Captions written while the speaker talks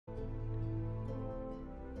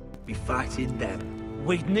be fighting them.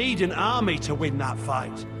 We'd need an army to win that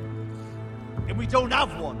fight. And we don't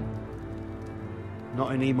have one.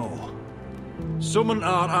 Not anymore. Summon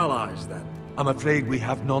our allies, then. I'm afraid we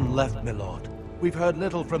have none left, my lord. We've heard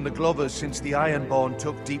little from the Glovers since the Ironborn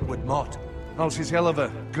took Deepwood Motte. Halsey's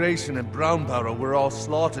Helliver, Grayson and Brownbarrow were all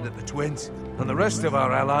slaughtered at the Twins, and the rest of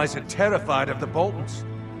our allies are terrified of the Boltons.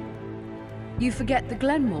 You forget the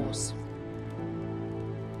Glenmores.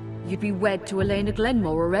 You'd be wed to Elena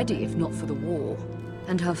Glenmore already if not for the war.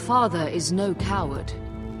 And her father is no coward.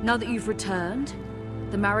 Now that you've returned,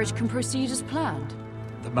 the marriage can proceed as planned.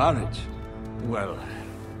 The marriage? Well,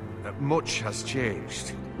 much has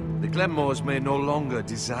changed. The Glenmores may no longer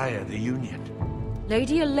desire the union.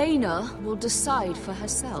 Lady Elena will decide for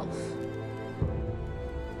herself.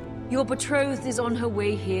 Your betrothed is on her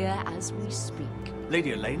way here as we speak.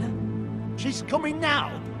 Lady Elena? She's coming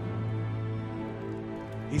now!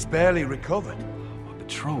 He's barely recovered. My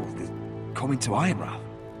betrothed is coming to Ironrath.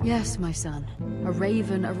 Yes, my son. A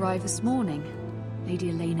raven arrived this morning. Lady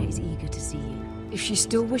Elena is eager to see you. If she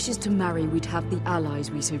still wishes to marry, we'd have the allies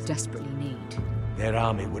we so desperately need. Their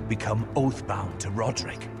army would become oathbound to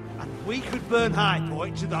Roderick. And we could burn High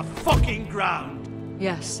Point to the fucking ground!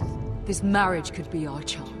 Yes, this marriage could be our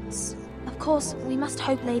chance. Of course, we must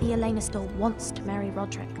hope Lady Elena still wants to marry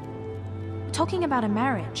Roderick. We're talking about a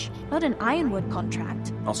marriage, not an Ironwood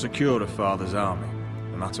contract. I'll secure her father's army,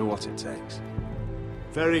 no matter what it takes.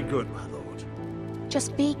 Very good, my lord.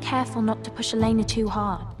 Just be careful not to push Elena too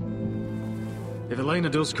hard. If Elena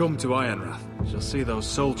does come to Ironrath, she'll see those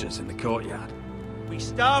soldiers in the courtyard. We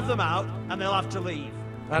starve them out, and they'll have to leave.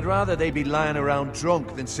 I'd rather they be lying around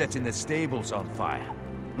drunk than setting the stables on fire.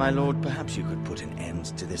 My lord, perhaps you could put an end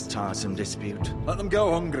to this tiresome dispute. Let them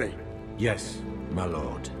go hungry. Yes, my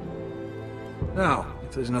lord. Now,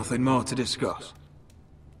 if there's nothing more to discuss.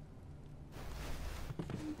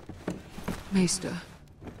 Maester,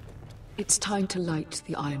 it's time to light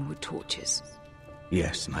the Ironwood torches.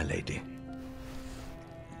 Yes, my lady.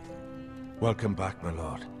 Welcome back, my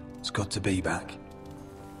lord. It's good to be back.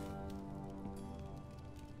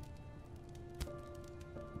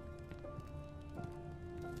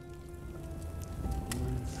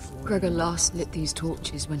 Gregor last lit these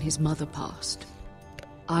torches when his mother passed.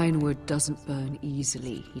 Ironwood doesn't burn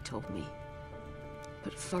easily, he told me.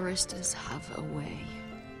 But foresters have a way.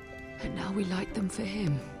 And now we light them for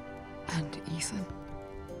him. And Ethan.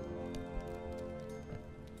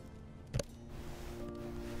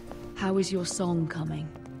 How is your song coming?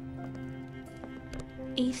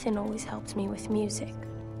 Ethan always helped me with music.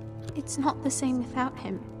 It's not the same without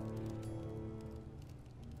him.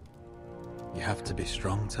 You have to be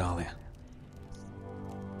strong, Talia.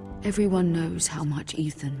 Everyone knows how much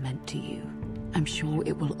Ethan meant to you. I'm sure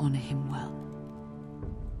it will honor him well.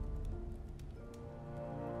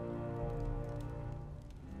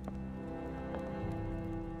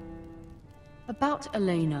 About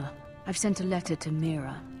Elena, I've sent a letter to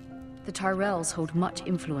Mira. The Tyrells hold much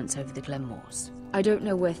influence over the Glenmores. I don't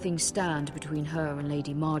know where things stand between her and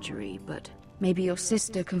Lady Marjorie, but maybe your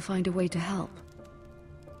sister can find a way to help.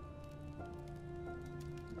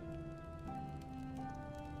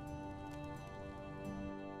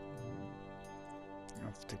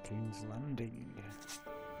 Off to King's Landing.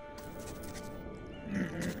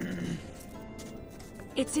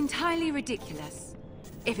 It's entirely ridiculous.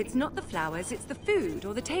 If it's not the flowers, it's the food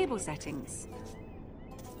or the table settings.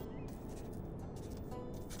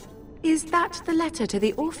 Is that the letter to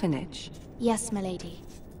the orphanage? Yes, my lady.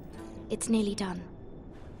 It's nearly done.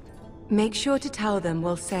 Make sure to tell them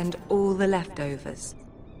we'll send all the leftovers.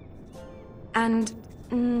 And,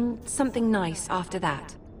 something nice after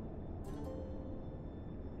that.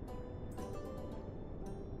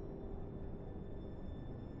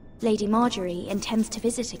 Lady Marjorie intends to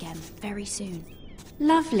visit again very soon.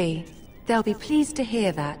 Lovely. They'll be pleased to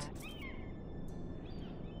hear that.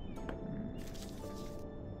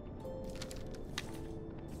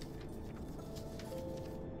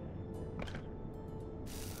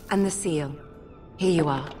 And the seal. Here you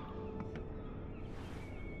are.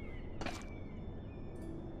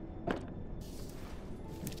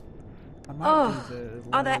 Oh,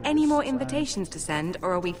 are there any more invitations to send,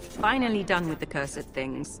 or are we finally done with the cursed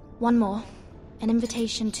things? One more. An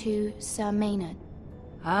invitation to Sir Maynard.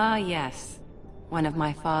 Ah, yes. One of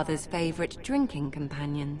my father's favorite drinking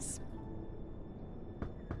companions.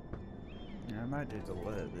 Yeah, I might do the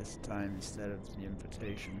letter this time instead of the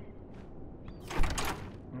invitation.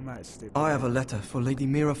 I have a letter for Lady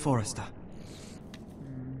Mira Forrester.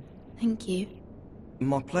 Thank you.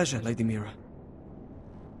 My pleasure, Lady Mira.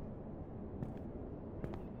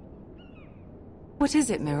 What is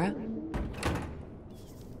it, Mira?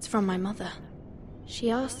 It's from my mother.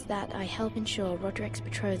 She asks that I help ensure Roderick's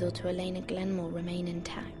betrothal to Elena Glenmore remain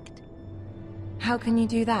intact. How can you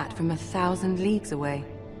do that from 1,000 leagues away?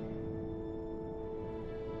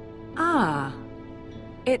 Ah,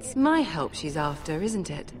 it's my help she's after, isn't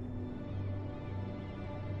it?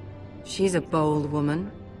 She's a bold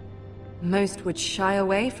woman. Most would shy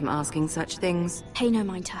away from asking such things. Pay no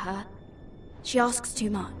mind to her. She asks too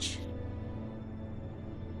much.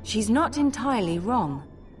 She's not entirely wrong.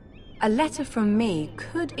 A letter from me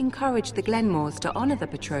could encourage the Glenmores to honor the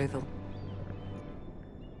betrothal.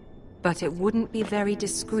 But it wouldn't be very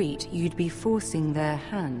discreet. You'd be forcing their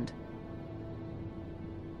hand.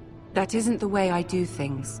 That isn't the way I do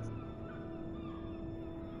things.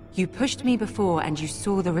 You pushed me before and you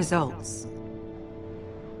saw the results.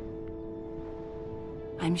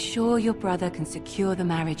 I'm sure your brother can secure the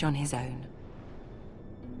marriage on his own.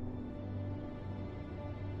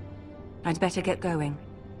 I'd better get going.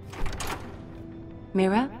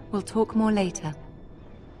 Mira, we'll talk more later.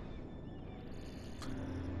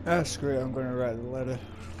 Screw it, I'm gonna write the letter.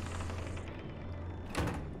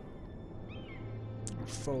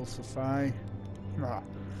 Falsify. Nah.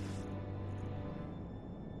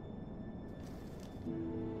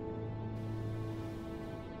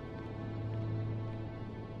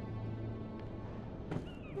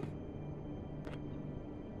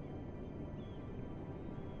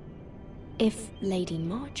 If Lady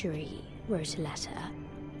Marjorie wrote a letter...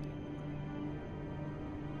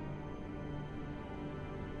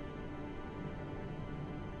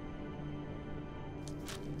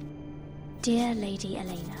 Dear Lady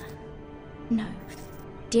Elena. No.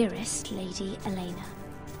 Dearest Lady Elena.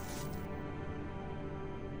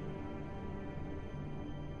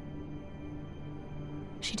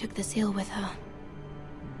 She took the seal with her.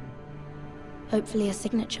 Hopefully a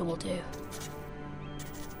signature will do.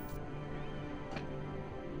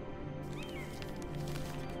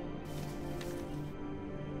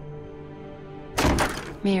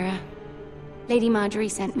 Mira, Lady Marjorie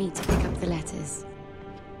sent me to pick up the letters.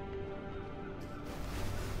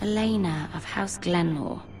 Elena of House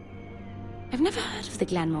Glenmore. I've never heard of the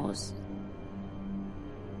Glenmores.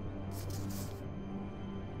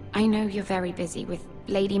 I know you're very busy with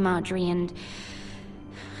Lady Marjorie and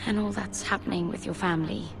all that's happening with your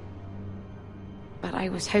family. But I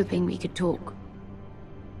was hoping we could talk.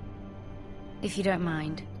 If you don't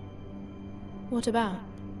mind. What about?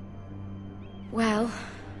 Well,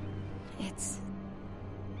 it's...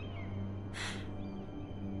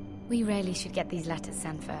 We really should get these letters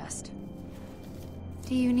sent first.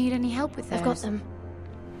 Do you need any help with those? I've got them.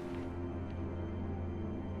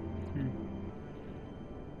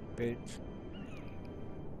 Bitch.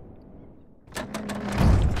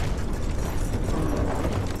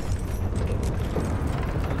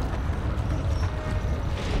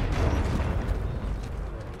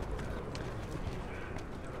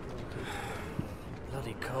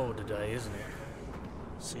 Bloody cold today, isn't it?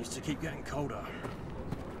 Seems to keep getting colder.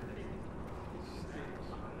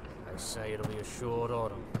 They say it'll be a short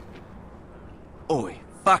autumn. Oi,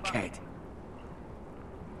 fuckhead.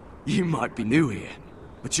 You might be new here,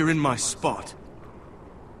 but you're in my spot.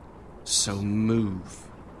 So move.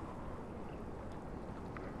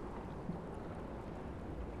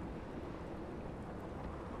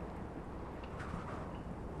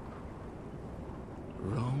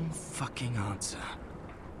 Wrong fucking answer.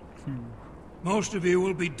 Most of you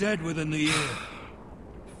will be dead within the year.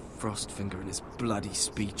 Frostfinger and his bloody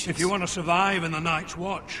speeches. If you want to survive in the Night's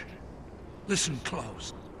Watch, listen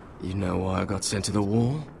close. You know why I got sent to the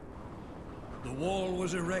wall? The wall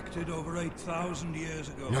was erected over 8,000 years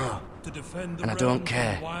ago. No. To defend the And I don't realm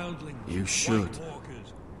care. from wildlings, You should. White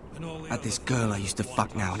Walkers, and all the Had this other girl I used to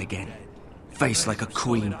fuck now and again. Face like a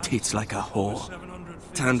queen, tits like a whore.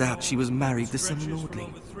 Turned out she was married to some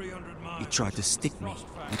lordling. He tried to stick me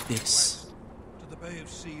with this. to the Bay of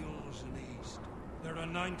Seals and east. There are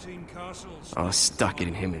 19 castles. I stuck it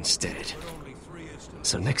in him instead. but only 3 is to the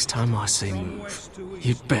So next time I say move,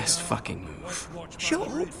 you'd best fucking move. Shut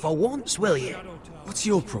up for once, will you? What's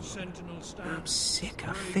your problem? I'm sick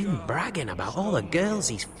of Finn bragging about all the girls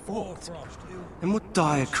he's fucked. And what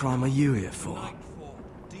dire crime are you here for?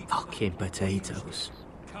 Fucking potatoes.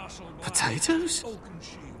 Potatoes?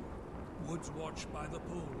 Woods watched by the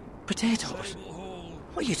pool. Potatoes?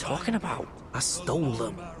 What are you talking about? I stole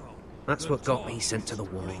them. That's what got me sent to the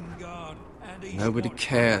wall. Nobody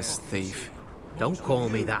cares, thief. Don't call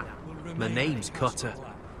me that. My name's Cotter.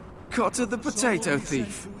 Cotter the potato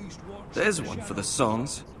thief. There's one for the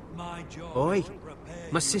songs. Oi,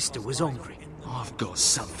 my sister was hungry. I've got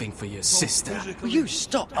something for your sister. Will you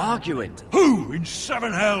stop arguing? Who in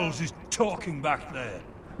seven hells is talking back there?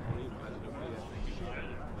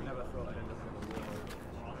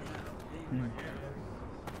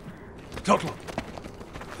 Tuttle,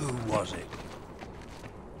 who was it?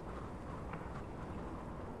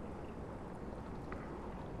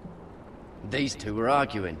 These two were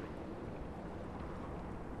arguing.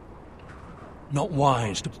 Not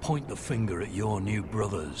wise to point the finger at your new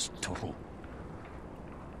brothers, Tuttle.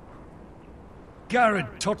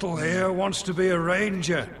 Garrett Tuttle here wants to be a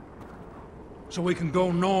ranger, so we can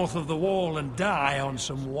go north of the wall and die on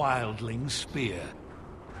some wildling spear.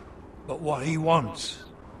 But what he wants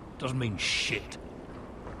doesn't mean shit.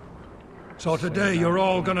 So today you're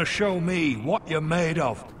all gonna show me what you're made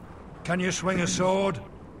of. Can you swing a sword?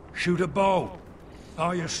 Shoot a bow?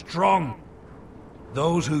 Are you strong?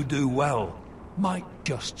 Those who do well might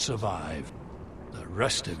just survive. The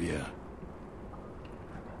rest of you...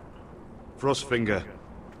 Frostfinger.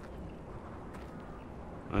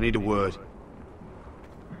 I need a word.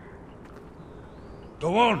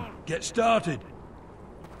 Go on, get started.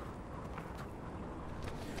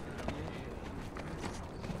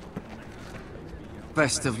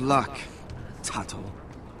 Best of luck, Tuttle.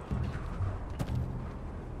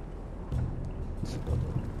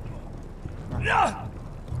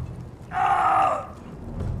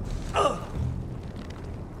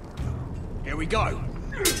 Here we go.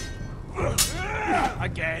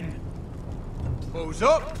 Again. Who's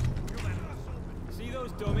up? See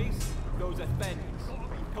those dummies? Those are thens.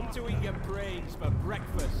 Come to eat your brains for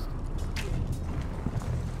breakfast.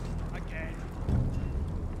 Again.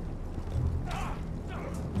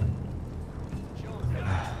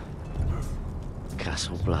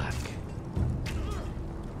 Castle Black.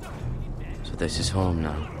 So this is home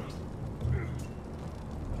now.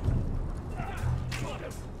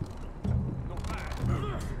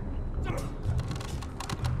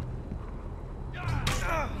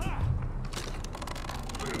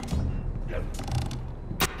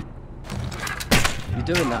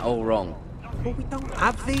 You're doing that all wrong. But we don't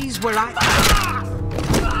have these, we're like...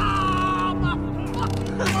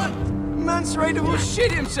 Mance Rayder will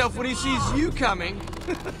shit himself when he sees you coming.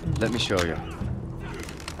 Let me show you.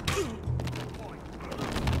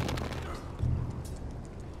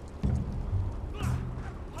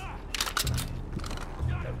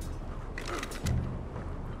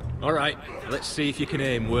 All right, let's see if you can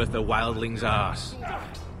aim worth a wildling's arse.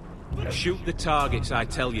 Shoot the targets I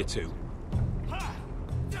tell you to.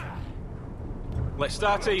 Let's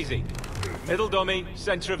start easy. Middle dummy,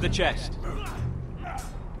 center of the chest.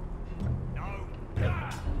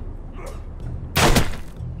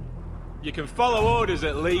 You can follow orders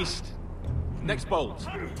at least. Next bolt.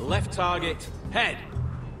 Left target, head.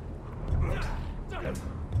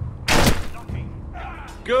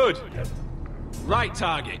 Good. Right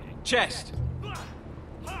target, chest.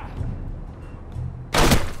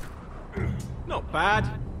 Not bad.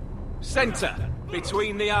 Center,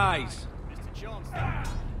 between the eyes.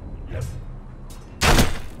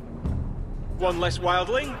 One less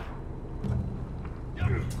wildling.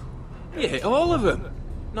 You hit all of them.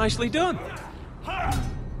 Nicely done.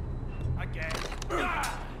 Again.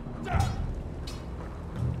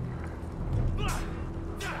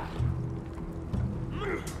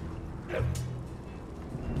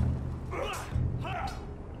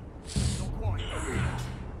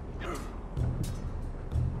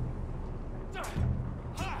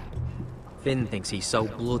 Finn thinks he's so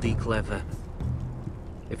bloody clever.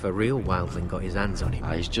 If a real wildling got his hands on him...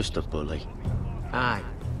 He's just a bully. Aye,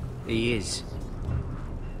 he is.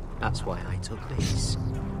 That's why I took this.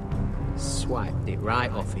 Swiped it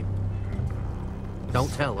right off him.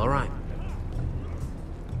 Don't tell, alright?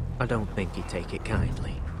 I don't think he'd take it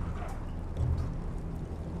kindly.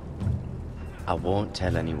 I won't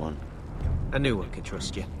tell anyone. I knew I could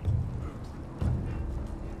trust you.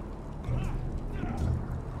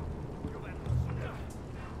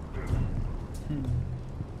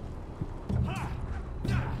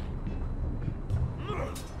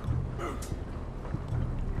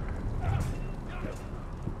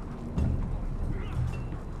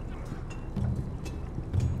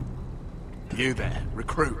 You there,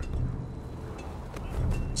 recruit.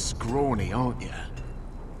 Scrawny, aren't you?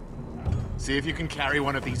 See if you can carry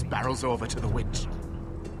one of these barrels over to the winch.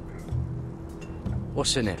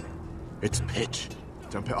 What's in it? It's pitch.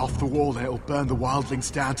 Dump it off the wall and it'll burn the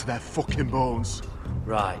wildlings down to their fucking bones.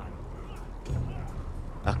 Right.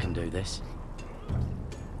 I can do this.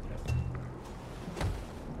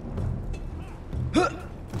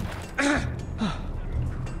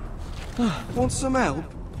 Want some help?